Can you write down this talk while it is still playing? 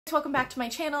Welcome back to my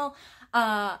channel.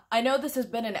 I know this has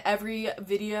been an every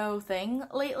video thing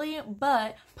lately,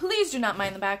 but please do not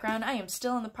mind the background. I am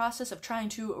still in the process of trying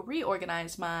to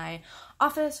reorganize my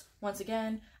office once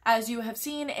again. As you have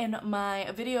seen in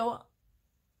my video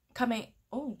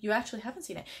oh, you actually haven't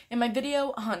seen it. In my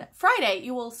video on Friday,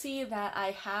 you will see that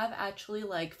I have actually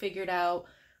figured out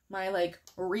my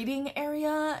reading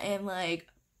area and my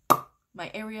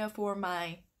area for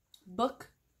my book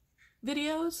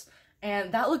videos.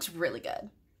 And that looks really good.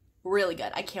 Really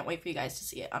good. I can't wait for you guys to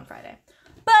see it on Friday.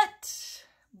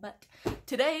 But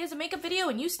today is a makeup video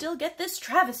and you still get this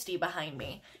travesty behind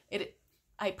me.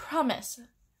 I promise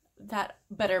that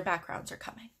better backgrounds are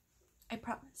coming. I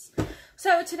promise.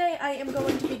 So today I am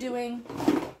going to be doing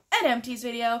an Empties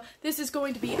video. This is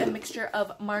going to be a mixture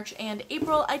of March and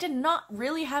April. I did not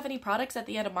really have any products at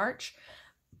the end of March,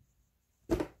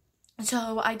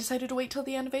 so I decided to wait till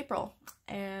the end of April.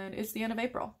 And it's the end of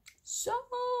April. So,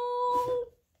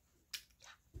 yeah.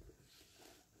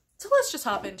 So let's just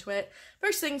hop into it.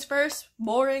 First things first,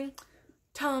 boring.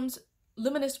 Tom's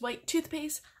Luminous White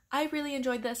Toothpaste. I really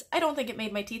enjoyed this. I don't think it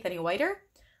made my teeth any whiter,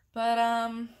 but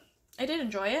I did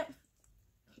enjoy it.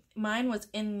 Mine was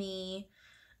in the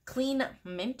Clean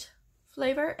Mint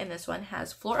flavor, and this one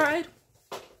has fluoride.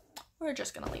 We're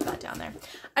just gonna leave that down there.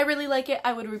 I really like it.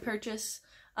 I would repurchase,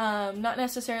 not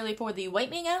necessarily for the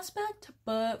whitening aspect,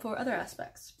 but for other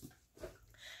aspects.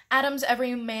 Adam's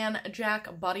Everyman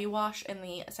Jack Body Wash in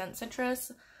the Scent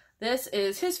Citrus. This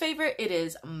is his favorite. It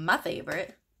is my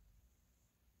favorite.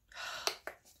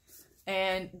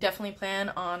 And definitely plan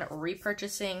on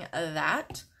repurchasing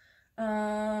that.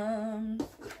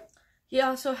 He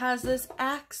also has this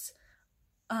Axe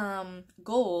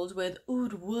Gold with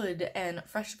oud wood and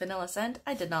fresh vanilla scent.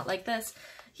 I did not like this.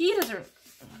 He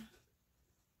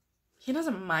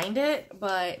doesn't mind it,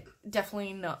 but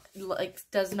definitely not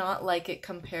does not like it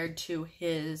compared to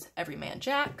his Everyman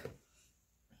Jack.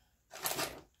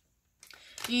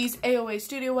 These AOA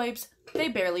Studio Wipes, they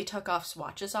barely took off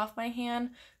swatches off my hand,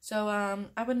 so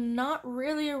I would not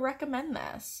really recommend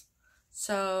this.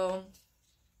 So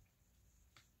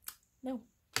no.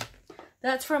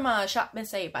 That's from Shop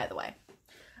Miss A, by the way.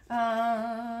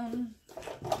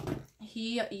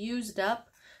 He used up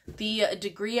the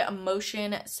Degree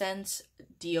Motion Sense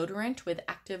deodorant with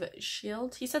active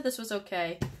shield. He said this was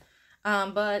okay,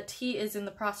 but he is in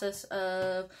the process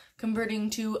of converting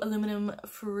to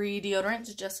aluminum-free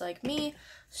deodorants, just like me.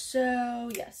 So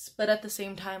yes, but at the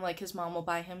same time, his mom will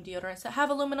buy him deodorants that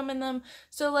have aluminum in them.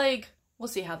 So we'll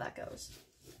see how that goes.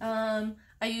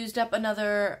 I used up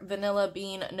another Vanilla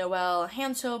Bean Noel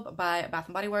hand soap by Bath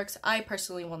 & Body Works. I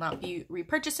personally will not be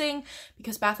repurchasing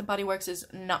because Bath & Body Works is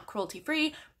not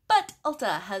cruelty-free, but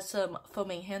Ulta has some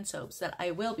foaming hand soaps that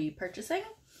I will be purchasing.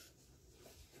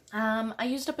 I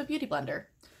used up a beauty blender.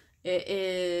 It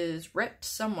is ripped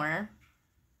somewhere.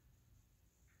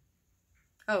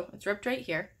 Oh, it's ripped right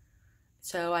here.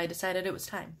 So I decided it was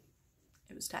time.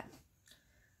 It was time.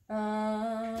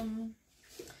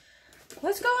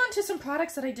 Let's go on to some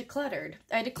products that I decluttered.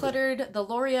 I decluttered the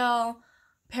L'Oreal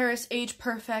Paris Age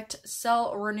Perfect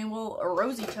Cell Renewal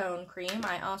Rosy Tone Cream.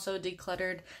 I also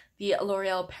decluttered the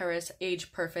L'Oreal Paris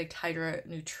Age Perfect Hydra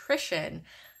Nutrition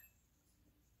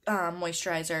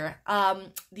Moisturizer.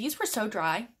 These were so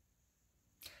dry.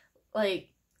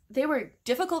 They were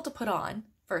difficult to put on,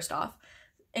 first off,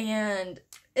 and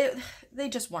they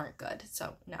just weren't good,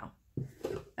 so no.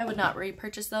 I would not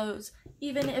repurchase those,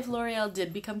 even if L'Oreal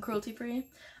did become cruelty-free.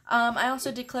 I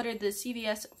also decluttered the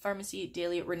CVS Pharmacy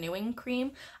Daily Renewing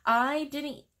Cream.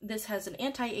 This has an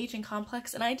anti-aging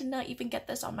complex, and I did not even get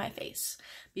this on my face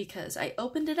because I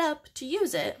opened it up to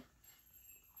use it,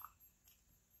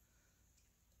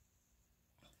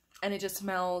 and it just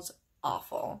smells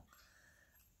awful.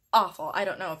 Awful. I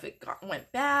don't know if it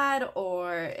went bad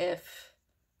or if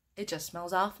it just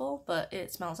smells awful, but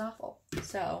it smells awful.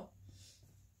 So,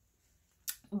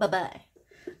 bye-bye.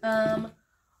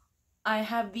 I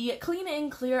have the Clean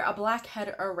and Clear a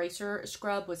Blackhead Eraser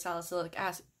Scrub with salicylic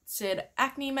acid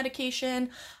acne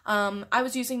medication. I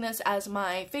was using this as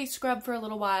my face scrub for a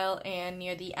little while, and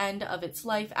near the end of its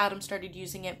life, Adam started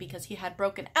using it because he had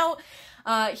broken out.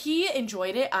 He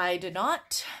enjoyed it. I did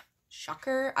not.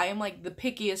 Shocker. I am the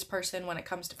pickiest person when it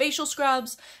comes to facial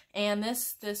scrubs, and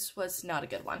this was not a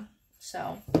good one.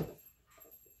 So,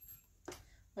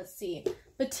 let's see.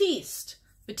 Batiste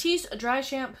Dry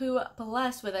Shampoo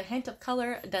Plus with a hint of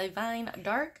color, Divine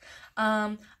Dark.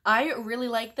 I really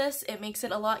like this. It makes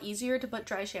it a lot easier to put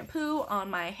dry shampoo on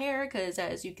my hair because,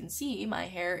 as you can see, my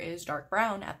hair is dark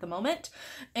brown at the moment.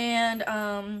 And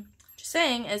just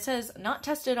saying, it says not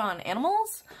tested on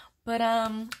animals, But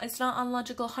it's not on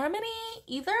Logical Harmony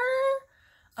either.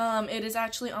 It is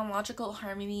actually on Logical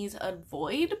Harmony's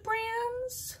Avoid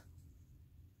brands.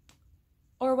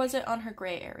 Or was it on her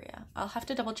gray area? I'll have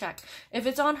to double check. If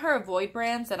it's on her Avoid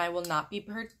brands, then I will not be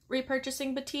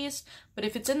repurchasing Batiste. But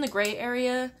if it's in the gray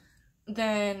area,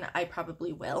 then I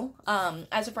probably will.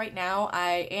 As of right now,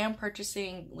 I am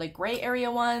purchasing like gray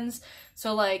area ones.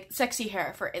 So like Sexy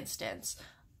Hair, for instance.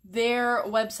 Their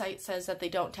website says that they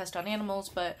don't test on animals,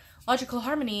 but Logical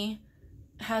Harmony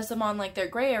has them on like their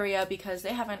gray area because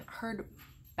they haven't heard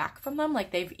back from them.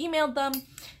 Like they've emailed them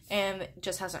and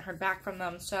just hasn't heard back from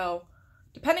them. So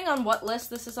depending on what list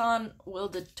this is on will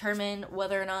determine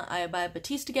whether or not I buy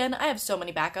Batiste again. I have so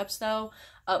many backups though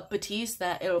of Batiste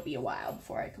that it'll be a while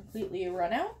before I completely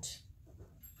run out.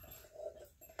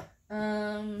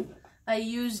 I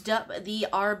used up the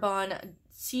Arbonne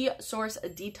Sea Source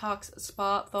Detox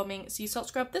Spa Foaming Sea Salt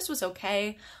Scrub. This was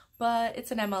okay, but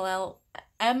it's an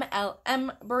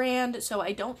MLM brand, so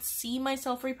I don't see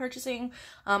myself repurchasing.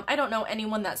 I don't know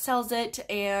anyone that sells it,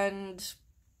 and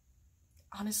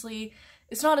honestly,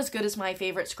 it's not as good as my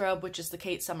favorite scrub, which is the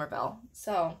Kate Somerville.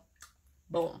 So,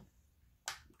 boom.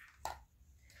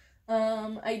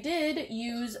 I did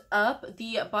use up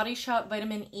the Body Shop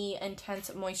Vitamin E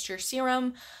Intense Moisture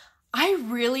Serum. I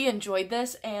really enjoyed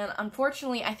this, and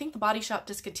unfortunately, I think the Body Shop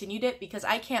discontinued it because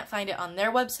I can't find it on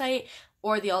their website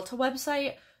or the Ulta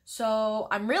website. So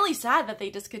I'm really sad that they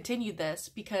discontinued this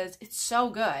because it's so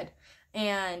good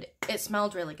and it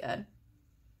smelled really good.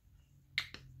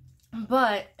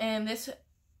 But, and this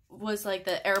was like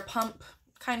the air pump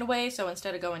kind of way, so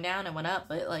instead of going down, it went up,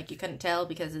 but like you couldn't tell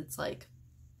because it's like,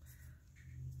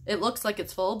 it looks like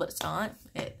it's full, but it's not.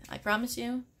 I promise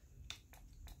you,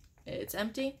 it's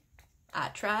empty. I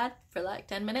tried for like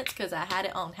 10 minutes because I had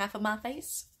it on half of my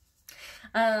face.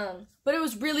 But it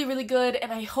was really, really good,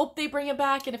 and I hope they bring it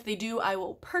back, and if they do, I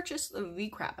will purchase the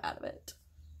crap out of it.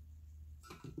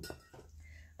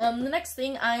 The next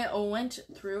thing I went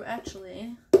through,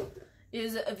 actually,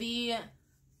 is the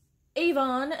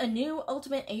Avon, a new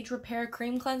Ultimate Age Repair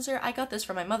Cream Cleanser. I got this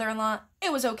from my mother-in-law.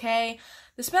 It was okay.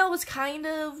 The smell was kind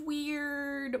of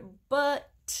weird, but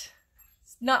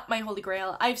it's not my holy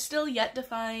grail. I've still yet to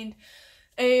find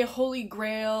a holy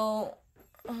grail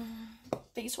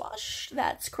face wash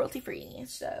that's cruelty-free,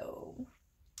 so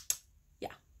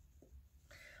yeah.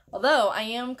 Although I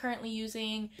am currently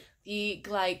using the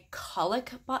glycolic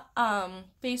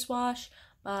face wash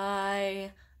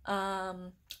by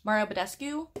Mario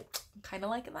Badescu. I'm kind of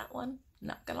liking that one,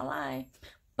 not gonna lie.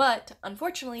 But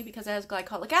unfortunately, because it has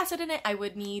glycolic acid in it, I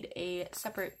would need a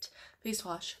separate face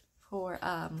wash for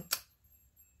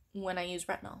when I use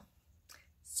retinol.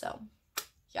 So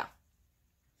yeah.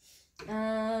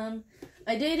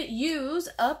 I did use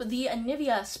up the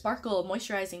Nivea Sparkle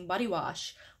Moisturizing Body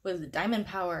Wash with diamond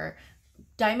powder,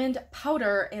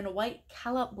 and white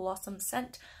Calla Blossom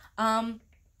scent.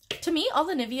 To me, all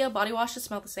the Nivea body washes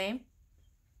smell the same.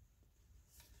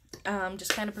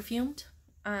 Just kind of perfumed.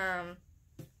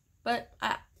 But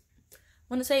I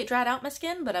wouldn't say it dried out my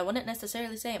skin, but I wouldn't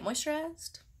necessarily say it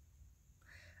moisturized.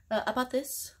 I bought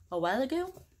this a while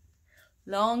ago.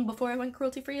 Long before I went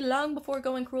cruelty-free, long before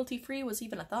going cruelty-free was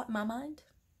even a thought in my mind.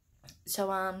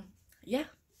 So, yeah.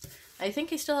 I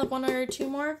think I still have one or two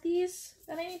more of these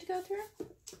that I need to go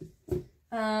through.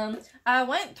 I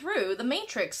went through the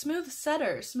Matrix Smooth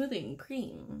Setter Smoothing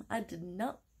Cream. I did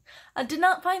not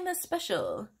find this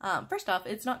special. First off,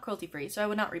 it's not cruelty-free, so I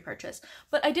would not repurchase.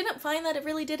 But I didn't find that it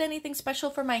really did anything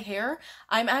special for my hair.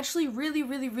 I'm actually really,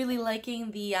 really, really liking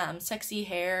the Sexy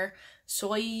Hair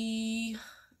Soy...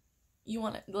 You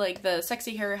want it, like the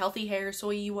Sexy Hair, Healthy Hair,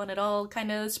 Soy You Want It All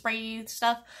kind of spray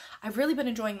stuff. I've really been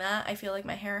enjoying that. I feel like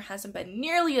my hair hasn't been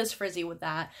nearly as frizzy with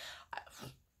that.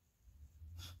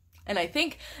 And I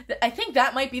think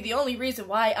that might be the only reason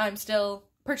why I'm still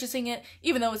purchasing it,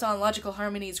 even though it's on Logical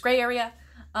Harmony's gray area.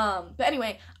 But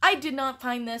anyway, I did not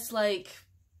find this, like,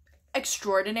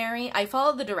 extraordinary. I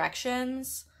followed the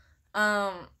directions.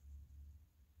 I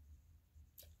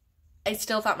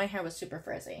still thought my hair was super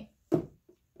frizzy.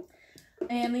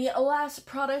 And the last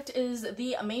product is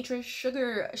the Matrix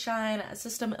Sugar Shine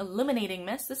System Illuminating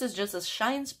Mist. This is just a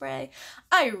shine spray.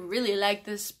 I really like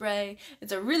this spray.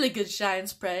 It's a really good shine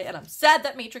spray, and I'm sad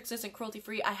that Matrix isn't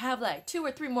cruelty-free. I have like 2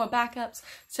 or 3 more backups,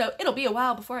 so it'll be a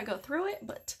while before I go through it,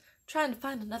 but trying to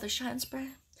find another shine spray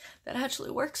that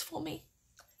actually works for me.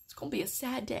 It's gonna be a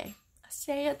sad day. A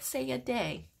sad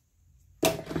day.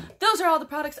 Those are all the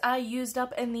products I used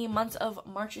up in the months of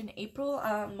March and April,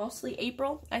 mostly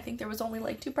April. I think there was only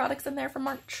like 2 products in there for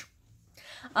March.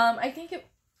 I think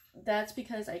that's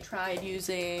because I tried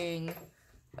using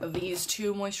these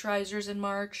 2 moisturizers in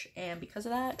March, and because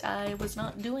of that, I was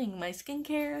not doing my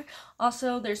skincare.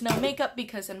 Also, there's no makeup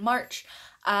because in March,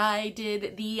 I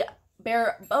did the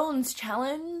Bare Bones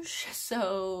challenge,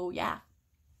 so yeah.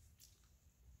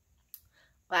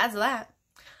 That's that.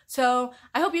 So,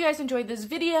 I hope you guys enjoyed this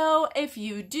video. If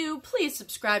you do, please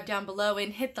subscribe down below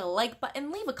and hit the like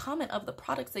button. Leave a comment of the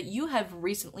products that you have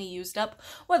recently used up,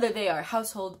 whether they are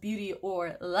household, beauty,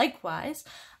 or likewise.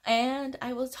 And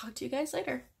I will talk to you guys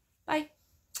later. Bye.